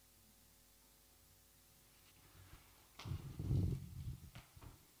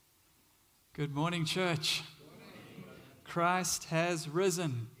Good morning, church. Christ has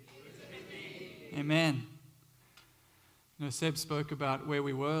risen. Amen. You know, Seb spoke about where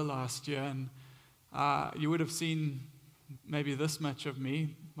we were last year, and you would have seen maybe this much of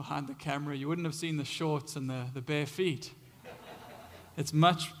me behind the camera. You wouldn't have seen the shorts and the bare feet. It's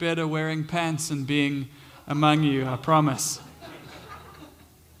much better wearing pants and being among you, I promise.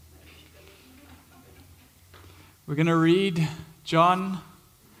 We're going to read John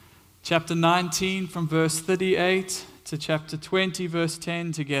chapter 19 from verse 38 to chapter 20 verse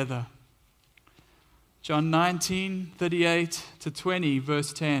 10 together. John 19, 38 to 20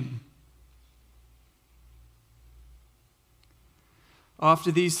 verse 10.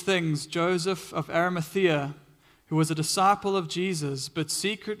 After these things, Joseph of Arimathea, who was a disciple of Jesus, but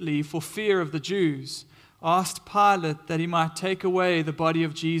secretly for fear of the Jews, asked Pilate that he might take away the body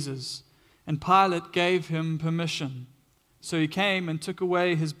of Jesus. And Pilate gave him permission. So he came and took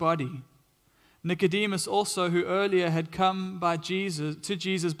away his body. Nicodemus also, who earlier had come to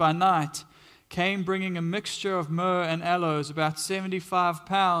Jesus by night, came bringing a mixture of myrrh and aloes, about 75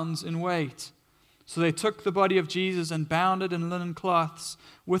 pounds in weight. So they took the body of Jesus and bound it in linen cloths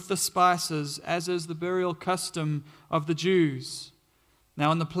with the spices, as is the burial custom of the Jews.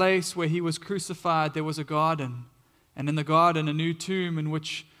 Now in the place where he was crucified there was a garden, and in the garden a new tomb in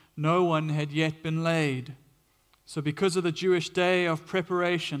which no one had yet been laid. So because of the Jewish day of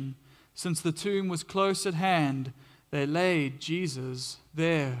preparation, since the tomb was close at hand, they laid Jesus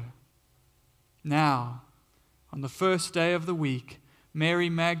there. Now, on the first day of the week, Mary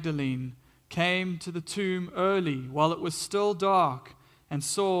Magdalene came to the tomb early while it was still dark and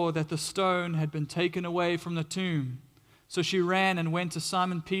saw that the stone had been taken away from the tomb. So she ran and went to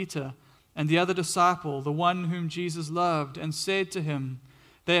Simon Peter and the other disciple, the one whom Jesus loved, and said to him,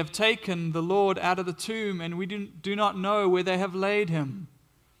 "They have taken the Lord out of the tomb, and we do not know where they have laid him."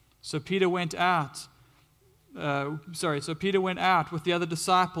 So Peter went out with the other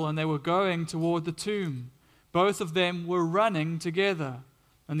disciple, and they were going toward the tomb. Both of them were running together.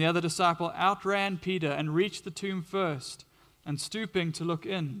 And the other disciple outran Peter and reached the tomb first, and stooping to look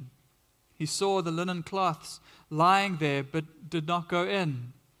in, he saw the linen cloths lying there, but did not go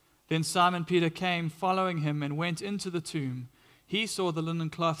in. Then Simon Peter came following him and went into the tomb. He saw the linen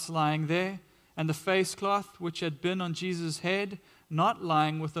cloths lying there, and the face cloth which had been on Jesus' head, not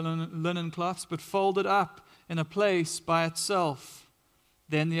lying with the linen cloths, but folded up in a place by itself.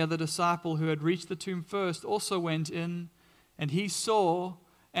 Then the other disciple who had reached the tomb first also went in, and he saw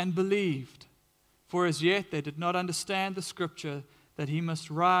and believed. For as yet they did not understand the scripture that he must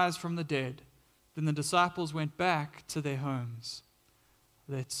rise from the dead. Then the disciples went back to their homes.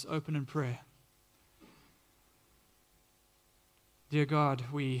 Let's open in prayer. Dear God,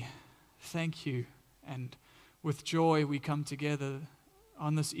 we thank you, and with joy we come together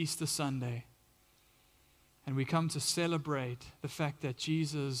on this Easter Sunday, and we come to celebrate the fact that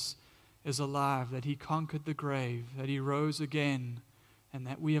Jesus is alive, that he conquered the grave, that he rose again, and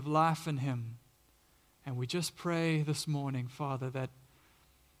that we have life in him. And we just pray this morning, Father, that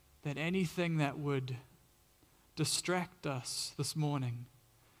anything that would distract us this morning,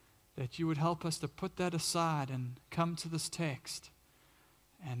 that you would help us to put that aside and come to this text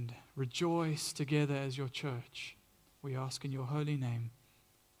and rejoice together as your church. We ask in your holy name.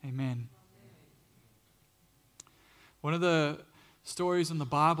 Amen. One of the stories in the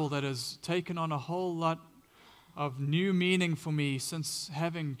Bible that has taken on a whole lot of new meaning for me since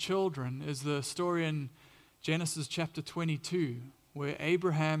having children is the story in Genesis chapter 22, where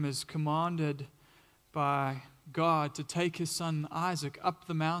Abraham is commanded by God to take his son Isaac up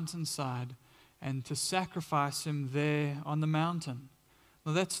the mountainside and to sacrifice him there on the mountain.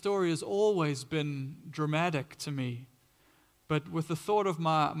 Now that story has always been dramatic to me, but with the thought of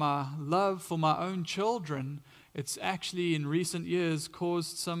my love for my own children, it's actually in recent years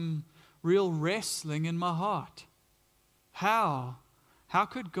caused some real wrestling in my heart. How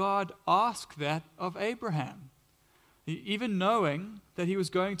could God ask that of Abraham? Even knowing that he was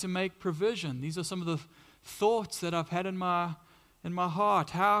going to make provision. These are some of the thoughts that I've had in my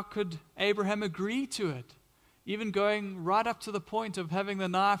heart. How could Abraham agree to it? Even going right up to the point of having the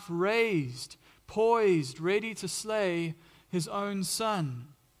knife raised, poised, ready to slay his own son.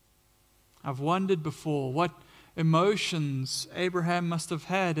 I've wondered before what emotions Abraham must have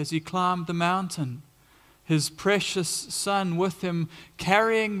had as he climbed the mountain. His precious son with him,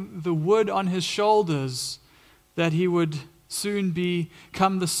 carrying the wood on his shoulders that he would soon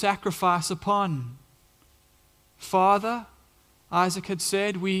become the sacrifice upon. "Father," Isaac had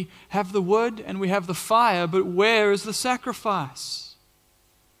said, "we have the wood and we have the fire, but where is the sacrifice?"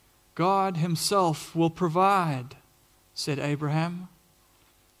 "God himself will provide," said Abraham.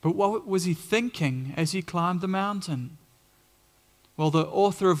 But what was he thinking as he climbed the mountain? Well, the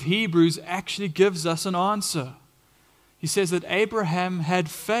author of Hebrews actually gives us an answer. He says that Abraham had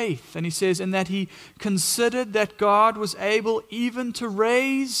faith, and he says, in that he considered that God was able even to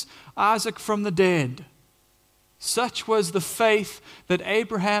raise Isaac from the dead. Such was the faith that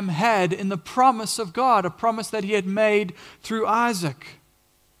Abraham had in the promise of God, a promise that he had made through Isaac.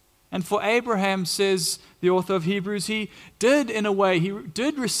 And for Abraham, says the author of Hebrews, he did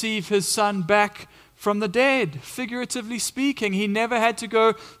receive his son back from the dead, figuratively speaking. He never had to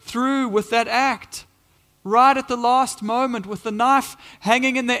go through with that act. Right at the last moment, with the knife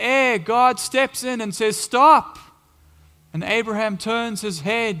hanging in the air, God steps in and says, "Stop!" And Abraham turns his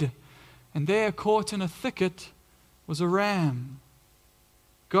head, and there, caught in a thicket, was a ram.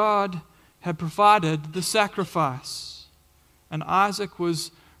 God had provided the sacrifice, and Isaac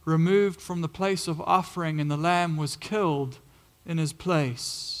was removed from the place of offering, and the lamb was killed in his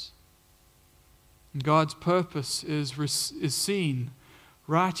place. And God's purpose is seen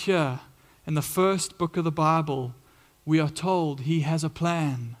right here in the first book of the Bible. We are told he has a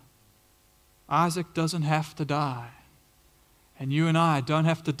plan. Isaac doesn't have to die, and you and I don't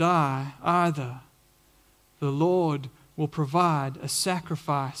have to die either. The Lord will provide a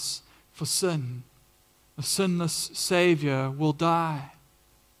sacrifice for sin. A sinless Savior will die.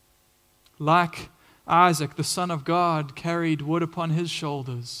 Like Isaac, the Son of God carried wood upon his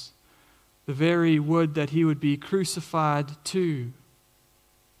shoulders, the very wood that he would be crucified to.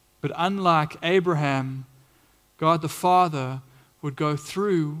 But unlike Abraham, God the Father would go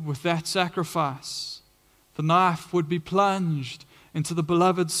through with that sacrifice. The knife would be plunged into the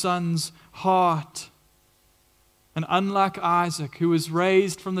beloved Son's heart. And unlike Isaac, who was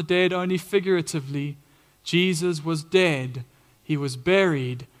raised from the dead only figuratively, Jesus was dead, he was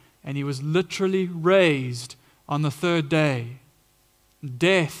buried, and he was literally raised on the third day.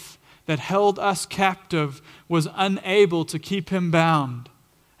 Death that held us captive was unable to keep him bound.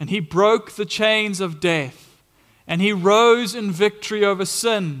 And he broke the chains of death. And he rose in victory over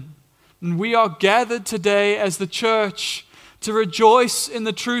sin. And we are gathered today as the church to rejoice in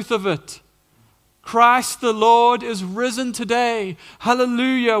the truth of it. Christ the Lord is risen today.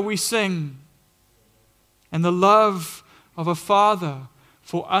 Hallelujah, we sing. And the love of a father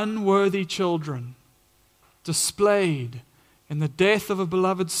for unworthy children, displayed in the death of a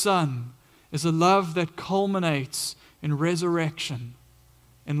beloved Son, is a love that culminates in resurrection,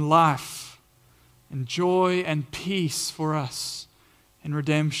 in life, in joy and peace for us, in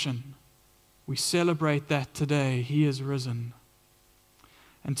redemption. We celebrate that today. He is risen.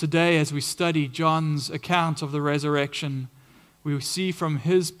 And today, as we study John's account of the resurrection, we see from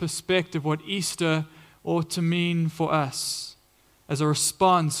his perspective what Easter ought to mean for us. As a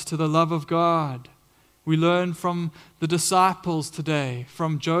response to the love of God. We learn from the disciples today,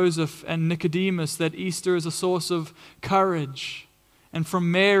 from Joseph and Nicodemus, that Easter is a source of courage. And from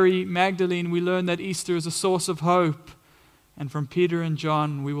Mary Magdalene, we learn that Easter is a source of hope. And from Peter and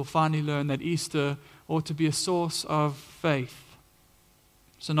John, we will finally learn that Easter ought to be a source of faith.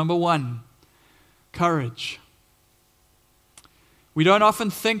 So number one, courage. We don't often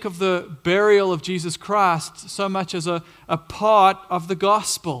think of the burial of Jesus Christ so much as a part of the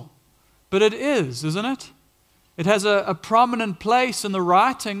gospel. But it is, isn't it? It has a prominent place in the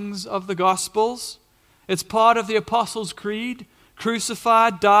writings of the Gospels. It's part of the Apostles' Creed,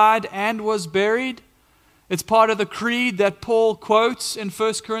 crucified, died, and was buried. It's part of the creed that Paul quotes in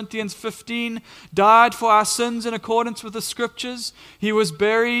 1 Corinthians 15, died for our sins in accordance with the Scriptures. He was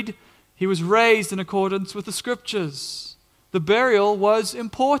buried, he was raised in accordance with the Scriptures. The burial was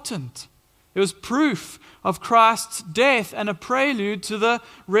important. It was proof of Christ's death and a prelude to the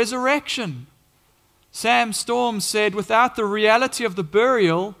resurrection. Sam Storms said, without the reality of the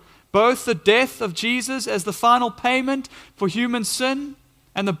burial, both the death of Jesus as the final payment for human sin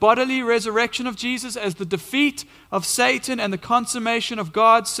and the bodily resurrection of Jesus as the defeat of Satan and the consummation of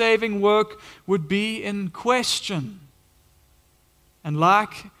God's saving work would be in question. And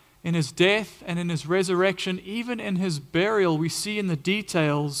like in his death and in his resurrection, even in his burial, we see in the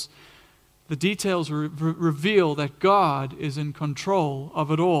details reveal that God is in control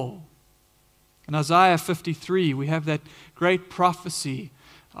of it all. In Isaiah 53, we have that great prophecy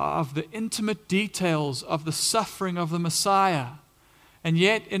of the intimate details of the suffering of the Messiah. And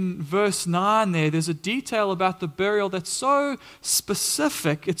yet in verse 9 there's a detail about the burial that's so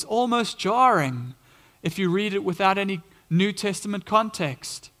specific, it's almost jarring if you read it without any New Testament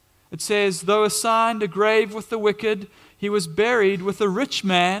context. It says, though assigned a grave with the wicked, he was buried with a rich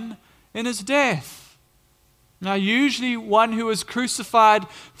man in his death. Now, usually one who was crucified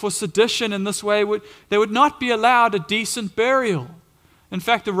for sedition in this way, they would not be allowed a decent burial. In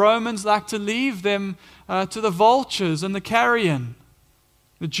fact, the Romans like to leave them to the vultures and the carrion.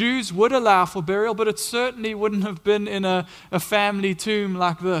 The Jews would allow for burial, but it certainly wouldn't have been in a family tomb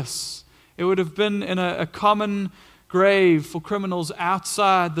like this. It would have been in a common grave for criminals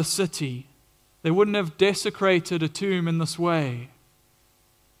outside the city. They wouldn't have desecrated a tomb in this way.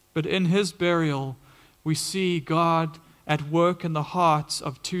 But in his burial, we see God at work in the hearts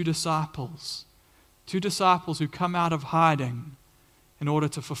of two disciples who come out of hiding in order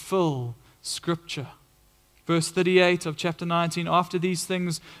to fulfill Scripture. Verse 38 of chapter 19, after these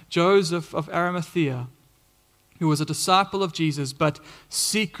things, Joseph of Arimathea, who was a disciple of Jesus, but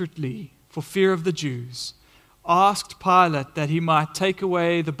secretly, for fear of the Jews, asked Pilate that he might take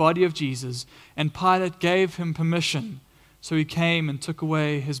away the body of Jesus, and Pilate gave him permission, so he came and took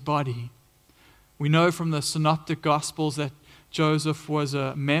away his body. We know from the Synoptic Gospels that Joseph was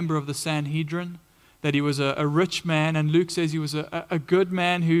a member of the Sanhedrin, that he was a rich man, and Luke says he was a good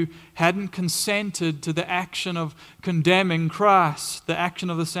man who hadn't consented to the action of condemning Christ, the action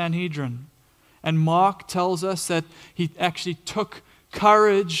of the Sanhedrin. And Mark tells us that he actually took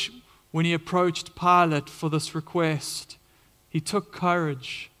courage when he approached Pilate for this request. He took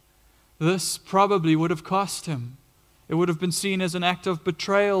courage. This probably would have cost him. It would have been seen as an act of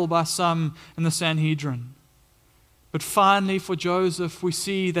betrayal by some in the Sanhedrin. But finally, for Joseph, we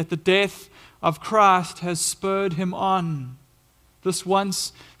see that the death of Christ has spurred him on. This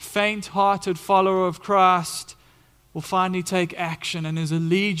once faint-hearted follower of Christ will finally take action, and his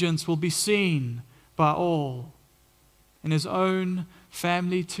allegiance will be seen by all. In his own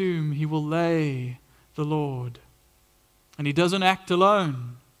family tomb, he will lay the Lord. And he doesn't act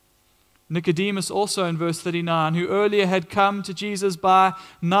alone. Nicodemus also in verse 39, who earlier had come to Jesus by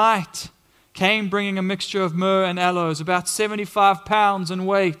night, came bringing a mixture of myrrh and aloes, about 75 pounds in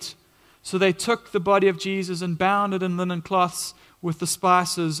weight. So they took the body of Jesus and bound it in linen cloths with the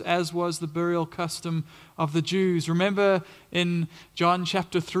spices, as was the burial custom of the Jews. Remember in John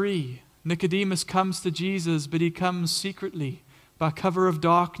chapter 3, Nicodemus comes to Jesus, but he comes secretly by cover of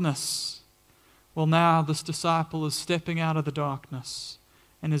darkness. Well, now this disciple is stepping out of the darkness,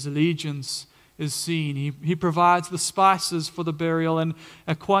 and his allegiance is seen. He provides the spices for the burial, and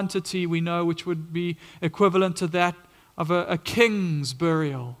a quantity we know which would be equivalent to that of a king's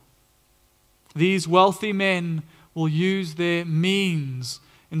burial. These wealthy men will use their means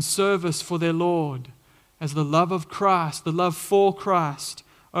in service for their Lord as the love of Christ, the love for Christ,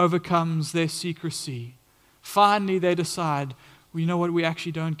 overcomes their secrecy. Finally, they decide, well, you know what, we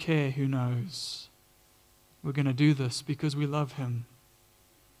actually don't care who knows. We're going to do this because we love him.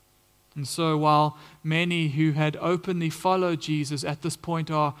 And so while many who had openly followed Jesus at this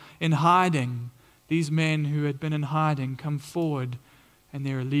point are in hiding, these men who had been in hiding come forward and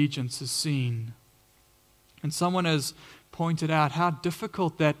their allegiance is seen. And someone has pointed out how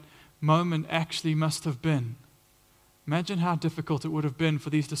difficult that moment actually must have been. Imagine how difficult it would have been for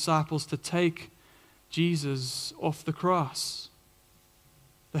these disciples to take Jesus off the cross.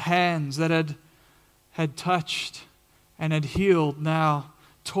 The hands that had touched and had healed, now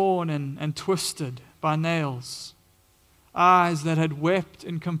torn and twisted by nails. Eyes that had wept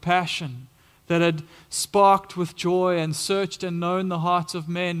in compassion, that had sparked with joy and searched and known the hearts of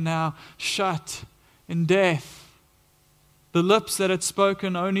men, now shut in death. The lips that had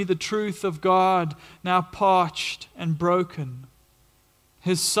spoken only the truth of God, now parched and broken.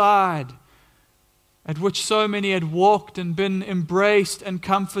 His side, at which so many had walked and been embraced and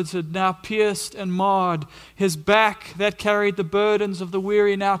comforted, now pierced and marred. His back that carried the burdens of the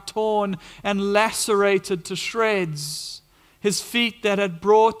weary, now torn and lacerated to shreds. His feet that had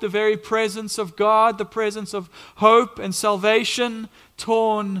brought the very presence of God, the presence of hope and salvation,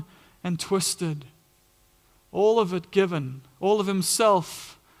 torn and twisted. All of it given, all of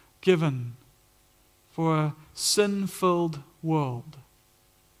himself given for a sin-filled world.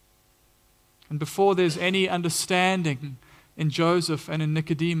 And before there's any understanding in Joseph and in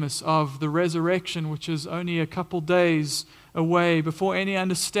Nicodemus of the resurrection, which is only a couple days away, before any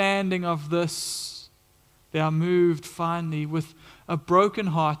understanding of this, they are moved finally with a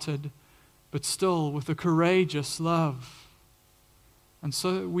broken-hearted, but still with a courageous love. And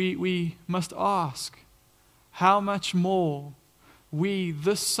so we must ask, how much more we,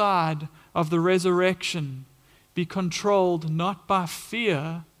 this side of the resurrection, be controlled not by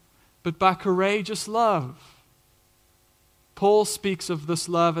fear, but by courageous love. Paul speaks of this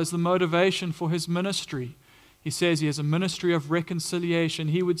love as the motivation for his ministry. He says he has a ministry of reconciliation.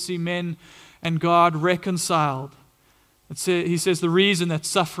 He would see men and God reconciled. He says the reason that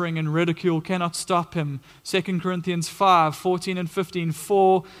suffering and ridicule cannot stop him. 2 Corinthians 5:14 and 15.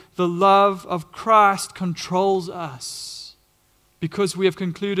 For the love of Christ controls us. because we have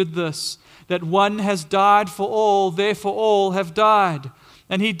concluded this, that one has died for all, therefore all have died.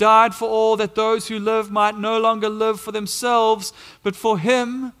 And he died for all, that those who live might no longer live for themselves, but for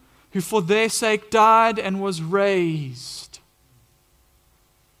him who for their sake died and was raised.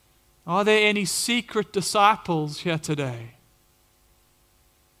 Are there any secret disciples here today?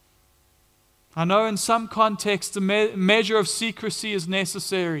 I know in some contexts a measure of secrecy is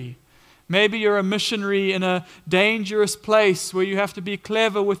necessary. Maybe you're a missionary in a dangerous place where you have to be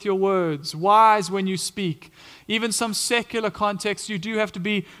clever with your words, wise when you speak. Even some secular contexts, you do have to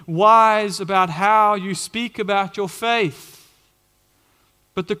be wise about how you speak about your faith.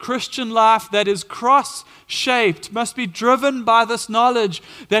 But the Christian life that is cross-shaped must be driven by this knowledge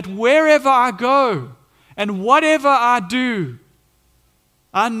that wherever I go and whatever I do,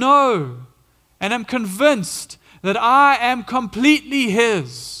 I know and am convinced that I am completely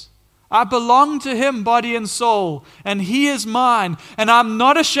His. I belong to Him, body and soul, and He is mine, and I'm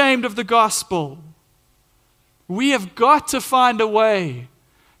not ashamed of the gospel. We have got to find a way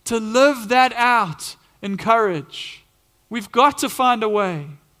to live that out in courage. We've got to find a way.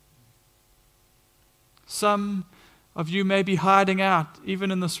 Some of you may be hiding out,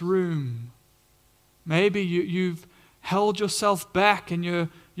 even in this room. Maybe you've held yourself back and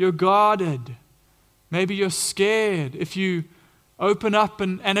you're guarded. Maybe you're scared. If you open up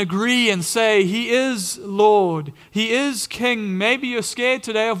and agree and say, He is Lord, He is King, maybe you're scared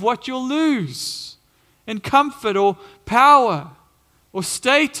today of what you'll lose in comfort or power or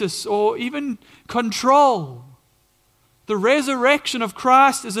status or even control. The resurrection of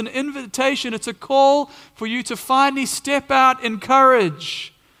Christ is an invitation. It's a call for you to finally step out in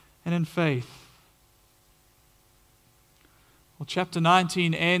courage and in faith. Well, chapter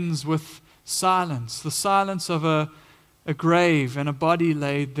 19 ends with silence, the silence of a grave and a body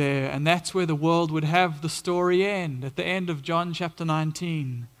laid there, and that's where the world would have the story end, at the end of John chapter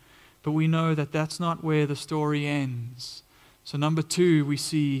 19. But we know that that's not where the story ends. So number 2, we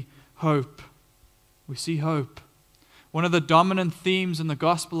see hope. We see hope. One of the dominant themes in the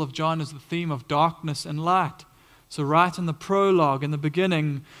Gospel of John is the theme of darkness and light. So right in the prologue, in the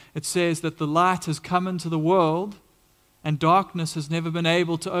beginning, it says that the light has come into the world and darkness has never been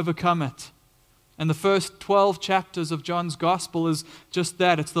able to overcome it. And the first 12 chapters of John's Gospel is just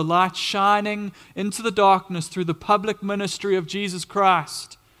that. It's the light shining into the darkness through the public ministry of Jesus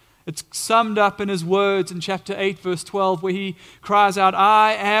Christ. It's summed up in His words in chapter 8, verse 12, where He cries out,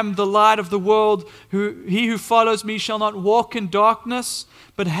 I am the light of the world. He who follows me shall not walk in darkness,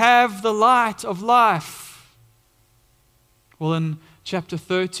 but have the light of life. Well, in chapter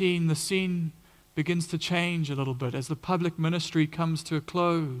 13, the scene begins to change a little bit as the public ministry comes to a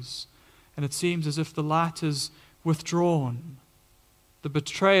close. And it seems as if the light is withdrawn. The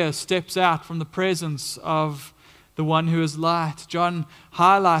betrayer steps out from the presence of the one who is light. John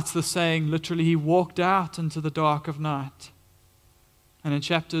highlights the saying, literally, he walked out into the dark of night. And in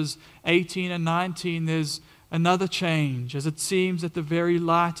chapters 18 and 19, there's another change, as it seems that the very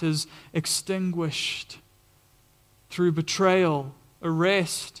light is extinguished through betrayal,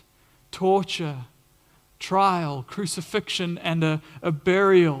 arrest, torture, trial, crucifixion, and a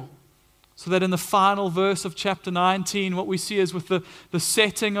burial. So that in the final verse of chapter 19, what we see is with the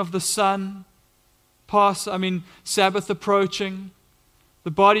setting of the sun, Sabbath approaching,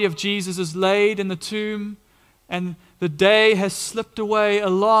 the body of Jesus is laid in the tomb, and the day has slipped away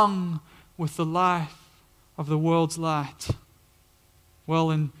along with the life of the world's light. Well,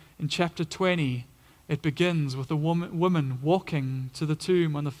 in chapter 20, it begins with a woman walking to the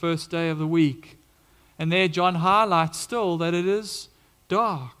tomb on the first day of the week. And there John highlights still that it is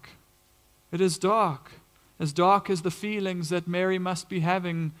dark. It is dark as the feelings that Mary must be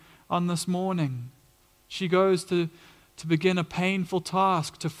having on this morning. She goes to begin a painful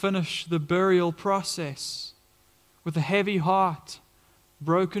task, to finish the burial process. With a heavy heart,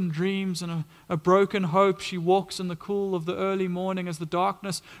 broken dreams, and a broken hope, she walks in the cool of the early morning as the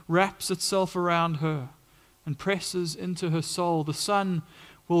darkness wraps itself around her and presses into her soul. The sun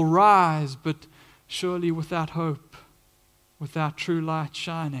will rise, but surely without hope, without true light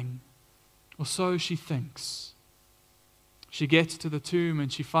shining. Or so she thinks. She gets to the tomb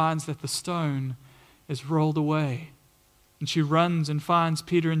and she finds that the stone is rolled away. And she runs and finds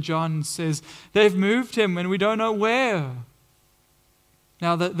Peter and John and says, they've moved him and we don't know where.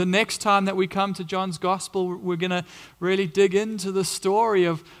 Now, the next time that we come to John's Gospel, we're going to really dig into the story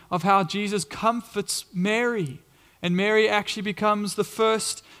of how Jesus comforts Mary. And Mary actually becomes the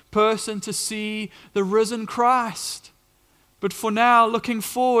first person to see the risen Christ. But for now, looking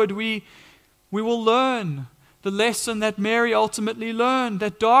forward, we will learn the lesson that Mary ultimately learned,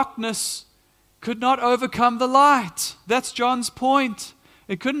 that darkness could not overcome the light. That's John's point.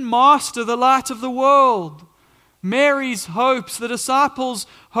 It couldn't master the light of the world. Mary's hopes, the disciples'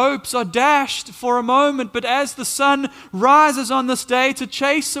 hopes are dashed for a moment, but as the sun rises on this day to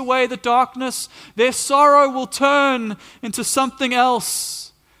chase away the darkness, their sorrow will turn into something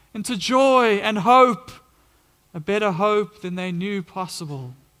else, into joy and hope, a better hope than they knew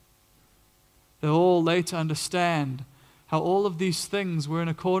possible. They'll all later understand how all of these things were in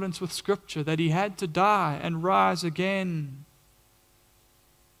accordance with Scripture, that He had to die and rise again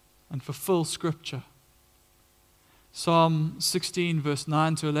and fulfill Scripture. Psalm 16, verse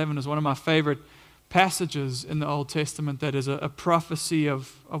 9 to 11 is one of my favorite passages in the Old Testament that is a prophecy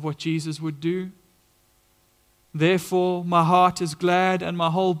of what Jesus would do. Therefore, my heart is glad and my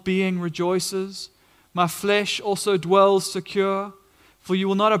whole being rejoices. My flesh also dwells secure, for you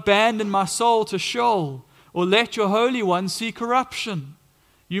will not abandon my soul to Sheol, or let your Holy One see corruption.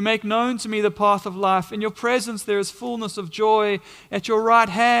 You make known to me the path of life. In your presence there is fullness of joy. At your right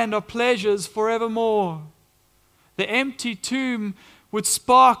hand are pleasures forevermore. The empty tomb would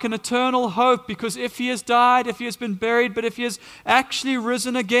spark an eternal hope, because if He has died, if He has been buried, but if He has actually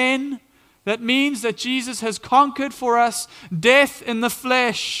risen again, that means that Jesus has conquered for us death in the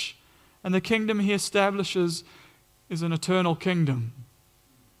flesh, and the kingdom He establishes is an eternal kingdom.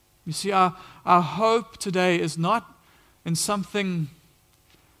 You see, our hope today is not in something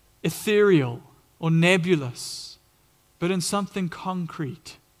ethereal or nebulous, but in something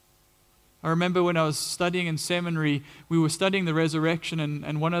concrete. I remember when I was studying in seminary, we were studying the resurrection,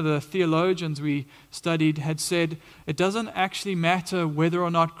 and one of the theologians we studied had said, it doesn't actually matter whether or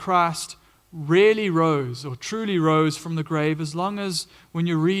not Christ really rose or truly rose from the grave, as long as when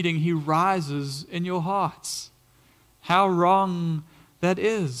you're reading, He rises in your hearts. How wrong that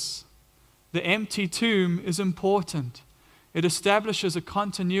is. The empty tomb is important. It establishes a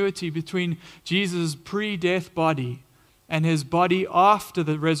continuity between Jesus' pre-death body and His body after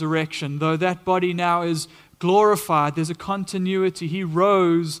the resurrection. Though that body now is glorified, there's a continuity. He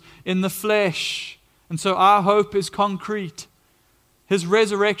rose in the flesh. And so our hope is concrete. His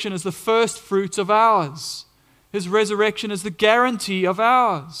resurrection is the first fruits of ours. His resurrection is the guarantee of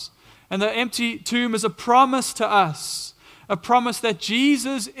ours. And the empty tomb is a promise to us, a promise that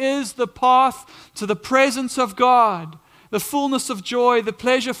Jesus is the path to the presence of God, the fullness of joy, the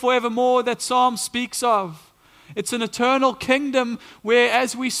pleasure forevermore that Psalm speaks of. It's an eternal kingdom where,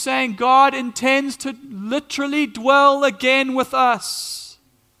 as we sang, God intends to literally dwell again with us.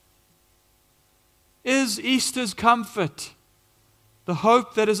 Is Easter's comfort the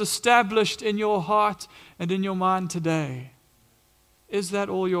hope that is established in your heart and in your mind today? Is that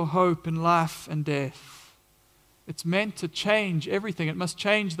all your hope in life and death? It's meant to change everything. It must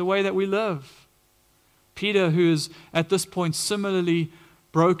change the way that we live. Peter, who is at this point similarly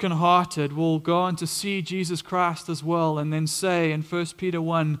broken-hearted, will go on to see Jesus Christ as well, and then say in 1 Peter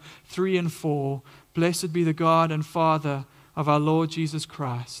 1, 3 and 4, Blessed be the God and Father of our Lord Jesus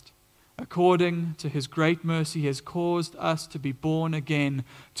Christ. According to His great mercy, He has caused us to be born again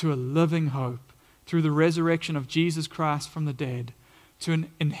to a living hope through the resurrection of Jesus Christ from the dead, to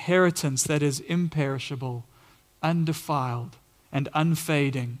an inheritance that is imperishable, undefiled, and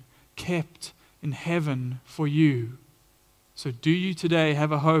unfading, kept in heaven for you. So do you today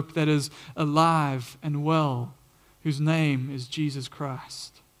have a hope that is alive and well, whose name is Jesus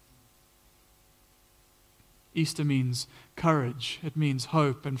Christ? Easter means courage, it means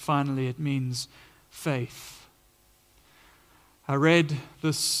hope, and finally it means faith. I read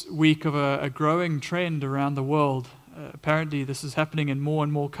this week of a growing trend around the world. Apparently this is happening in more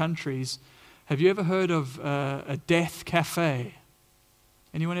and more countries. Have you ever heard of a death cafe?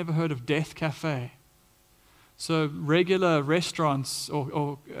 Anyone ever heard of Death Cafe? So regular restaurants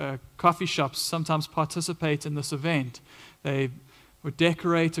or coffee shops sometimes participate in this event. They would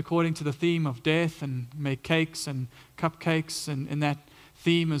decorate according to the theme of death and make cakes and cupcakes in that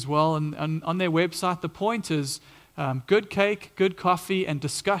theme as well. And on their website, the point is good cake, good coffee, and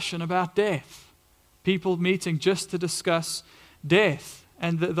discussion about death. People meeting just to discuss death.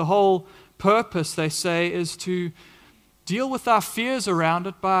 And the whole purpose, they say, is to deal with our fears around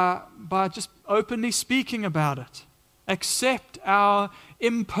it by just openly speaking about it. Accept our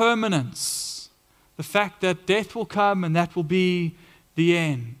impermanence. The fact that death will come and that will be the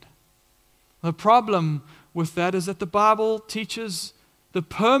end. The problem with that is that the Bible teaches the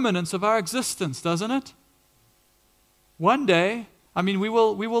permanence of our existence, doesn't it? One day, we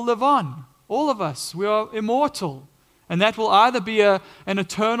will live on. All of us, we are immortal. And that will either be an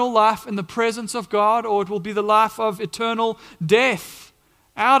eternal life in the presence of God, or it will be the life of eternal death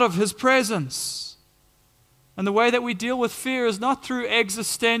out of His presence. And the way that we deal with fear is not through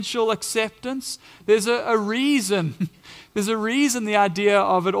existential acceptance. There's a reason. There's a reason the idea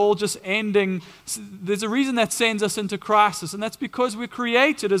of it all just ending. There's a reason that sends us into crisis, and that's because we're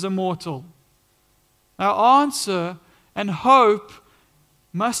created as immortal. Our answer and hope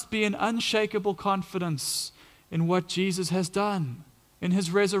must be an unshakable confidence in what Jesus has done, in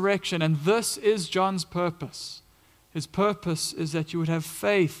his resurrection. And this is John's purpose. His purpose is that you would have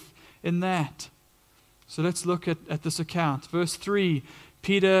faith in that. So let's look at this account. Verse 3,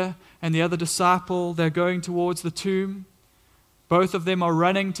 Peter and the other disciple, they're going towards the tomb. Both of them are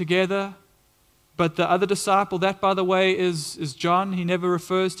running together. But the other disciple, that by the way is John. He never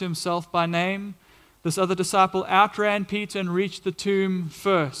refers to himself by name. This other disciple outran Peter and reached the tomb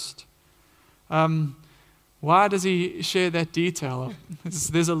first. Why does he share that detail?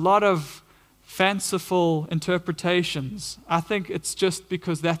 There's a lot of fanciful interpretations. I think it's just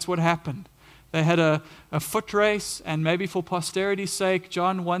because that's what happened. They had a foot race, and maybe for posterity's sake,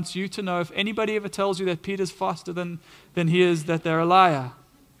 John wants you to know if anybody ever tells you that Peter's faster than he is, that they're a liar.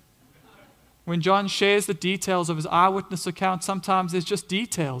 When John shares the details of his eyewitness account, sometimes there's just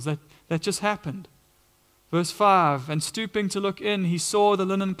details that just happened. Verse 5, and stooping to look in, he saw the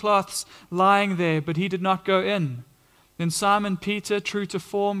linen cloths lying there, but he did not go in. Then Simon Peter, true to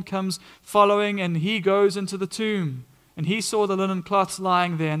form, comes following, and he goes into the tomb. And he saw the linen cloths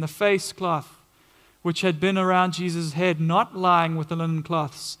lying there, and the face cloth, which had been around Jesus' head, not lying with the linen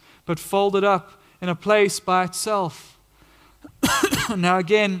cloths, but folded up in a place by itself. Now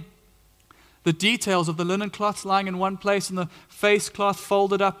again, the details of the linen cloths lying in one place and the face cloth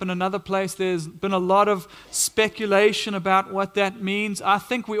folded up in another place, there's been a lot of speculation about what that means. I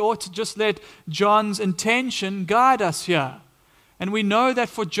think we ought to just let John's intention guide us here. And we know that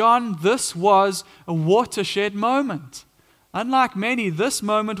for John, this was a watershed moment. Unlike many, this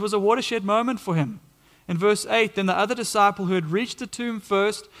moment was a watershed moment for him. In verse 8, then the other disciple who had reached the tomb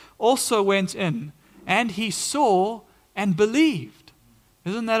first also went in, and he saw and believed.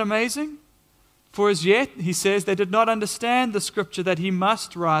 Isn't that amazing? For as yet, he says, they did not understand the scripture that he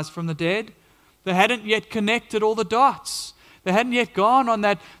must rise from the dead. They hadn't yet connected all the dots. They hadn't yet gone on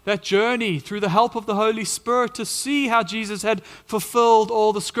that journey through the help of the Holy Spirit to see how Jesus had fulfilled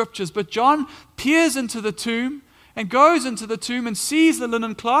all the scriptures. But John peers into the tomb and goes into the tomb and sees the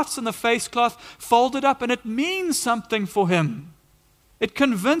linen cloths and the face cloth folded up, and it means something for him. It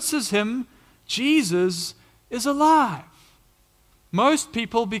convinces him Jesus is alive. Most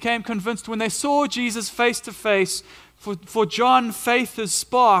people became convinced when they saw Jesus face to face. For John, faith is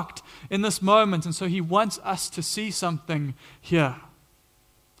sparked in this moment, and so he wants us to see something here.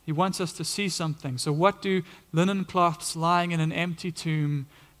 He wants us to see something. So what do linen cloths lying in an empty tomb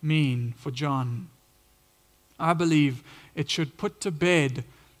mean for John? I believe it should put to bed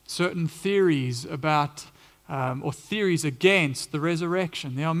certain theories about, or theories against the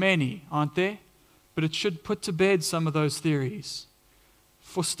resurrection. There are many, aren't there? But it should put to bed some of those theories.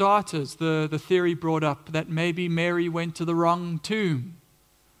 For starters, the theory brought up that maybe Mary went to the wrong tomb.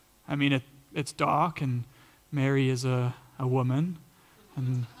 I mean, it's dark, and Mary is a woman.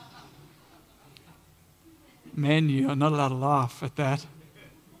 And men, you are not allowed to laugh at that.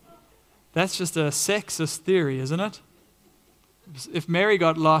 That's just a sexist theory, isn't it? If Mary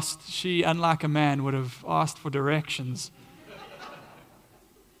got lost, she, unlike a man, would have asked for directions.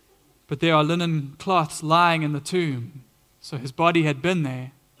 But there are linen cloths lying in the tomb. So his body had been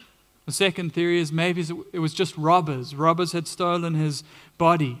there. The second theory is maybe it was just robbers. Robbers had stolen his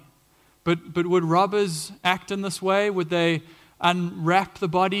body. But would robbers act in this way? Would they unwrap the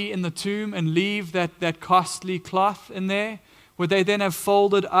body in the tomb and leave that costly cloth in there? Would they then have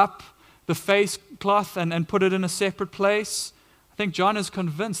folded up the face cloth and put it in a separate place? I think John is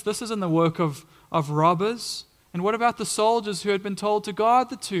convinced this isn't the work of robbers. And what about the soldiers who had been told to guard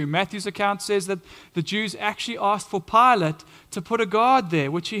the tomb? Matthew's account says that the Jews actually asked for Pilate to put a guard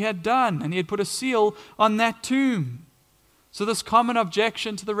there, which he had done, and he had put a seal on that tomb. So this common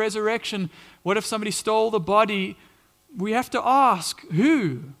objection to the resurrection, what if somebody stole the body? We have to ask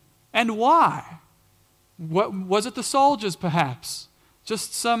who and why. What, was it the soldiers perhaps?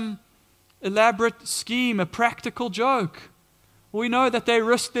 Just some elaborate scheme, a practical joke. We know that they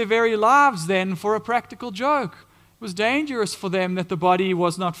risked their very lives then for a practical joke. It was dangerous for them that the body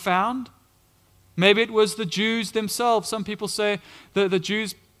was not found. Maybe it was the Jews themselves. Some people say the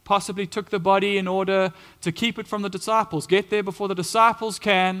Jews possibly took the body in order to keep it from the disciples, get there before the disciples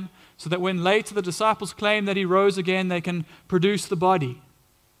can, so that when later the disciples claim that he rose again, they can produce the body.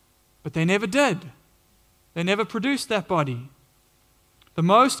 But they never did. They never produced that body. The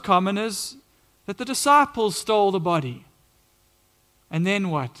most common is that the disciples stole the body. And then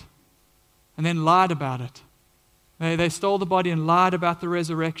what? And then lied about it. They stole the body and lied about the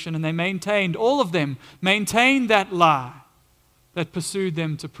resurrection, and they maintained, all of them, maintained that lie that pursued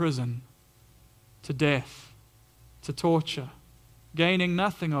them to prison, to death, to torture, gaining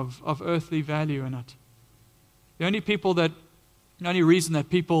nothing of earthly value in it. The only reason that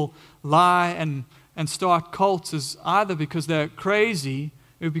people lie and start cults is either because they're crazy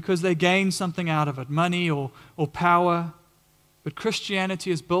or because they gain something out of it, money or power. But Christianity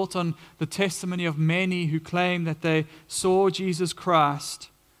is built on the testimony of many who claim that they saw Jesus Christ.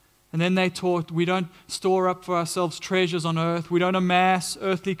 And then they taught, we don't store up for ourselves treasures on earth. We don't amass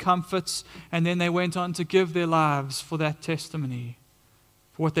earthly comforts. And then they went on to give their lives for that testimony,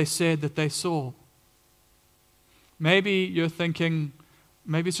 for what they said that they saw. Maybe you're thinking,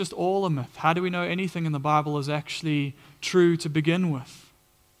 maybe it's just all a myth. How do we know anything in the Bible is actually true to begin with?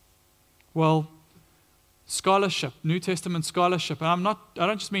 Well, scholarship, New Testament scholarship, and I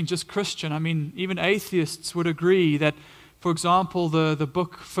don't just mean just Christian, I mean even atheists would agree that, for example, the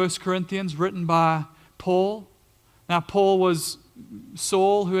book 1 Corinthians written by Paul. Now Paul was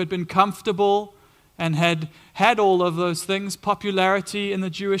Saul, who had been comfortable and had all of those things, popularity in the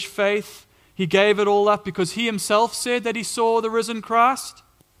Jewish faith. He gave it all up because he himself said that he saw the risen Christ.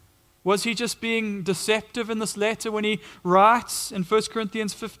 Was he just being deceptive in this letter when he writes in 1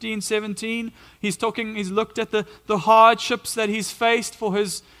 Corinthians 15:17? He's looked at the hardships that he's faced for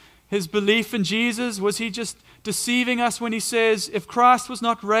his belief in Jesus. Was he just deceiving us when he says, if Christ was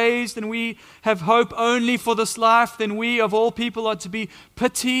not raised and we have hope only for this life, then we of all people are to be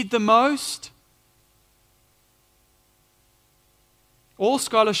pitied the most? All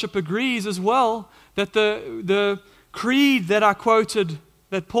scholarship agrees as well that the creed that I quoted,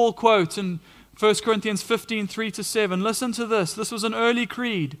 that Paul quotes in 1 Corinthians 15:3-7. Listen to this. This was an early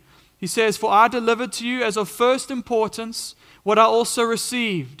creed. He says, for I delivered to you as of first importance what I also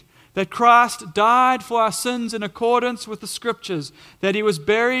received, that Christ died for our sins in accordance with the Scriptures, that he was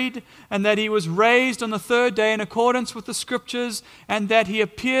buried, and that he was raised on the third day in accordance with the Scriptures, and that he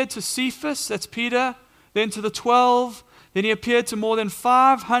appeared to Cephas, that's Peter, then to the 12, then he appeared to more than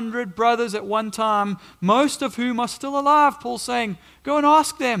 500 brothers at one time, most of whom are still alive. Paul's saying, go and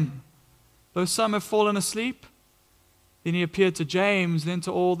ask them, though some have fallen asleep. Then he appeared to James, then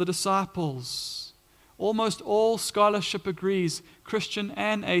to all the disciples. Almost all scholarship agrees, Christian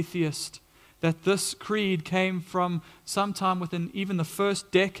and atheist, that this creed came from sometime within even the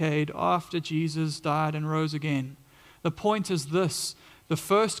first decade after Jesus died and rose again. The point is this. The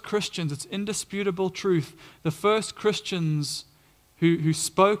first Christians, it's indisputable truth, the first Christians who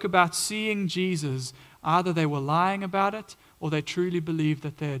spoke about seeing Jesus, either they were lying about it or they truly believed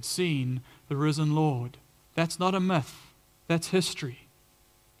that they had seen the risen Lord. That's not a myth. That's history.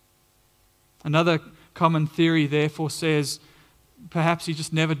 Another common theory, therefore, says perhaps he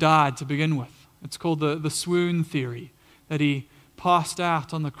just never died to begin with. It's called the swoon theory, that he passed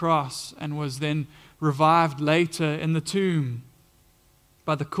out on the cross and was then revived later in the tomb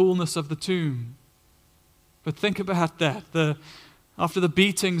by the coolness of the tomb. But think about that. After the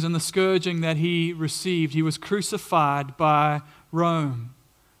beatings and the scourging that he received, he was crucified by Rome.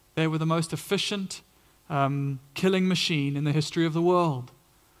 They were the most efficient killing machine in the history of the world.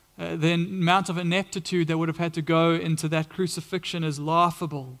 The amount of ineptitude that would have had to go into that crucifixion is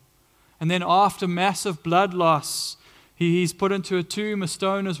laughable. And then after massive blood loss, he's put into a tomb, a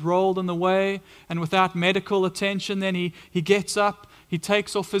stone is rolled in the way, and without medical attention, then he gets up, he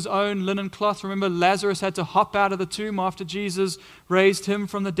takes off his own linen cloth. Remember, Lazarus had to hop out of the tomb after Jesus raised him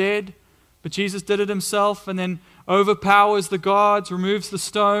from the dead. But Jesus did it himself and then overpowers the guards, removes the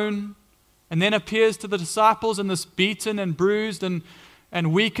stone, and then appears to the disciples in this beaten and bruised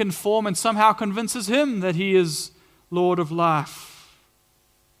and weakened form and somehow convinces him that he is Lord of life.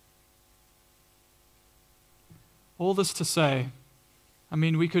 All this to say, I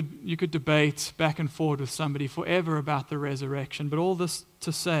mean, you could debate back and forth with somebody forever about the resurrection, but all this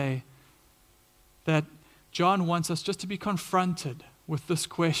to say that John wants us just to be confronted with this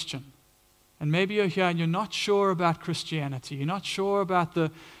question. And maybe you're here and you're not sure about Christianity. You're not sure about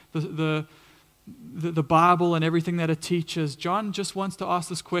the Bible and everything that it teaches. John just wants to ask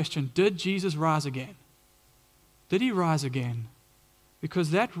this question: did Jesus rise again? Did he rise again?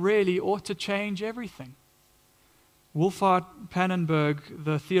 Because that really ought to change everything. Wolfhard Pannenberg,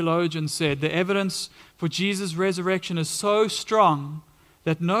 the theologian, said, the evidence for Jesus' resurrection is so strong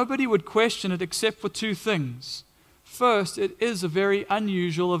that nobody would question it except for two things. First, it is a very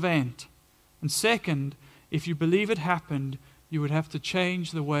unusual event. And second, if you believe it happened, you would have to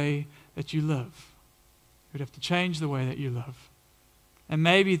change the way that you live. You would have to change the way that you live. And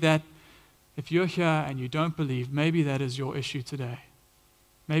maybe that, if you're here and you don't believe, maybe that is your issue today.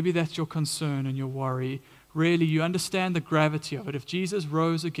 Maybe that's your concern and your worry really you understand the gravity of it. If Jesus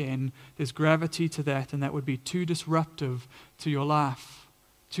rose again, there's gravity to that, and that would be too disruptive to your life,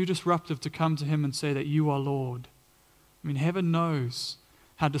 too disruptive to come to Him and say that you are Lord. I mean, heaven knows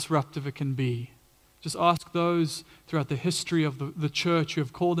how disruptive it can be. Just ask those throughout the history of the church who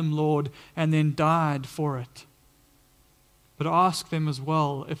have called Him Lord and then died for it. But ask them as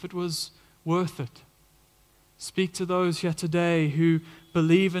well if it was worth it. Speak to those here today who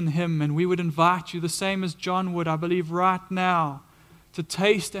believe in Him, and we would invite you, the same as John would, I believe, right now, to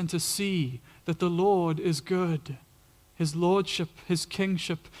taste and to see that the Lord is good. His lordship, His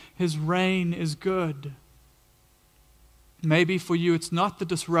kingship, His reign is good. Maybe for you it's not the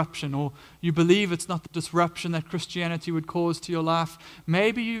disruption, or you believe it's not the disruption that Christianity would cause to your life.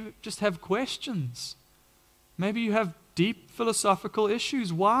 Maybe you just have questions. Maybe you have deep philosophical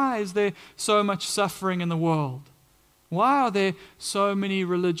issues. Why is there so much suffering in the world? Why are there so many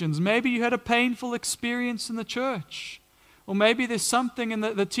religions? Maybe you had a painful experience in the church. Or maybe there's something in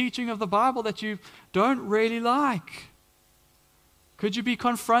the teaching of the Bible that you don't really like. Could you be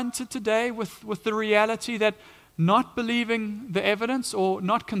confronted today with the reality that not believing the evidence or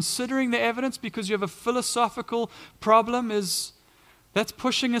not considering the evidence because you have a philosophical problem that's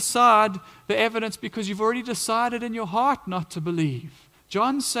pushing aside the evidence because you've already decided in your heart not to believe?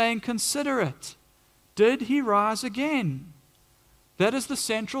 John's saying, consider it. Did He rise again? That is the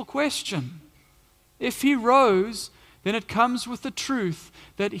central question. If He rose, then it comes with the truth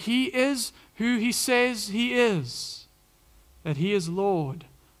that He is who He says He is, that He is Lord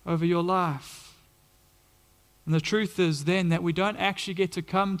over your life. And the truth is then that we don't actually get to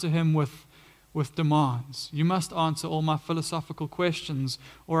come to Him with demands. You must answer all my philosophical questions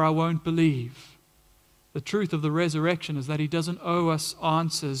or I won't believe. The truth of the resurrection is that He doesn't owe us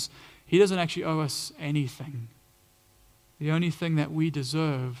answers. He doesn't actually owe us anything. The only thing that we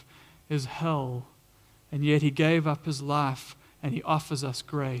deserve is hell, and yet He gave up His life and He offers us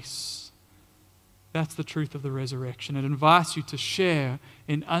grace. That's the truth of the resurrection. It invites you to share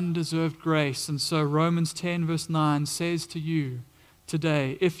in undeserved grace. And so Romans 10 verse 9 says to you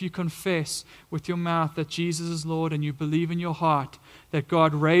today, if you confess with your mouth that Jesus is Lord and you believe in your heart that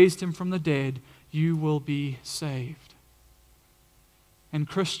God raised Him from the dead, you will be saved. And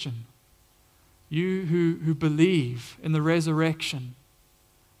Christian, you who believe in the resurrection,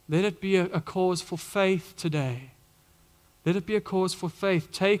 let it be a cause for faith today. Let it be a cause for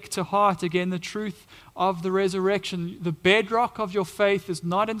faith. Take to heart again the truth of the resurrection. The bedrock of your faith is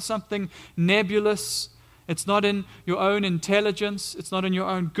not in something nebulous. It's not in your own intelligence. It's not in your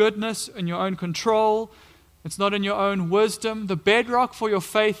own goodness and your own control. It's not in your own wisdom. The bedrock for your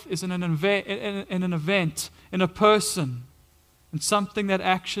faith is in an event, in a person, in something that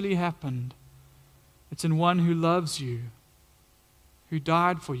actually happened. It's in one who loves you, who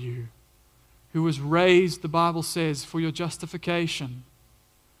died for you, who was raised, the Bible says, for your justification,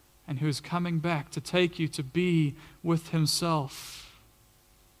 and who is coming back to take you to be with Himself.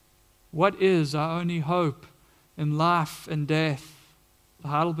 What is our only hope in life and death? The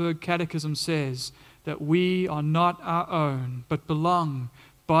Heidelberg Catechism says that we are not our own, but belong,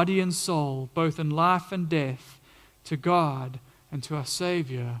 body and soul, both in life and death, to God and to our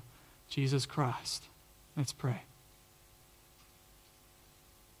Savior, Jesus Christ. Let's pray.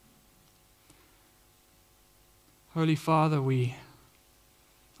 Holy Father, we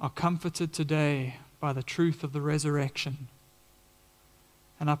are comforted today by the truth of the resurrection.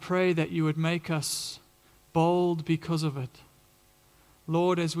 And I pray that You would make us bold because of it.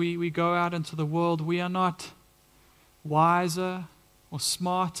 Lord, as we go out into the world, we are not wiser or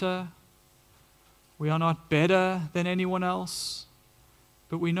smarter. We are not better than anyone else.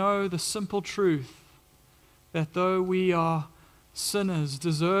 But we know the simple truth that though we are sinners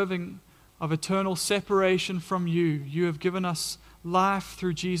deserving of eternal separation from You, You have given us life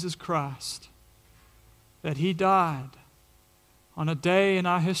through Jesus Christ. That He died on a day in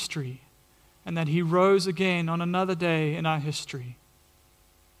our history, and that He rose again on another day in our history.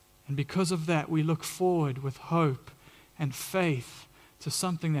 And because of that, we look forward with hope and faith to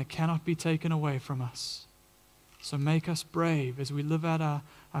something that cannot be taken away from us. So make us brave as we live out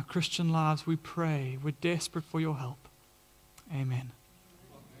our Christian lives, we pray. We're desperate for Your help. Amen.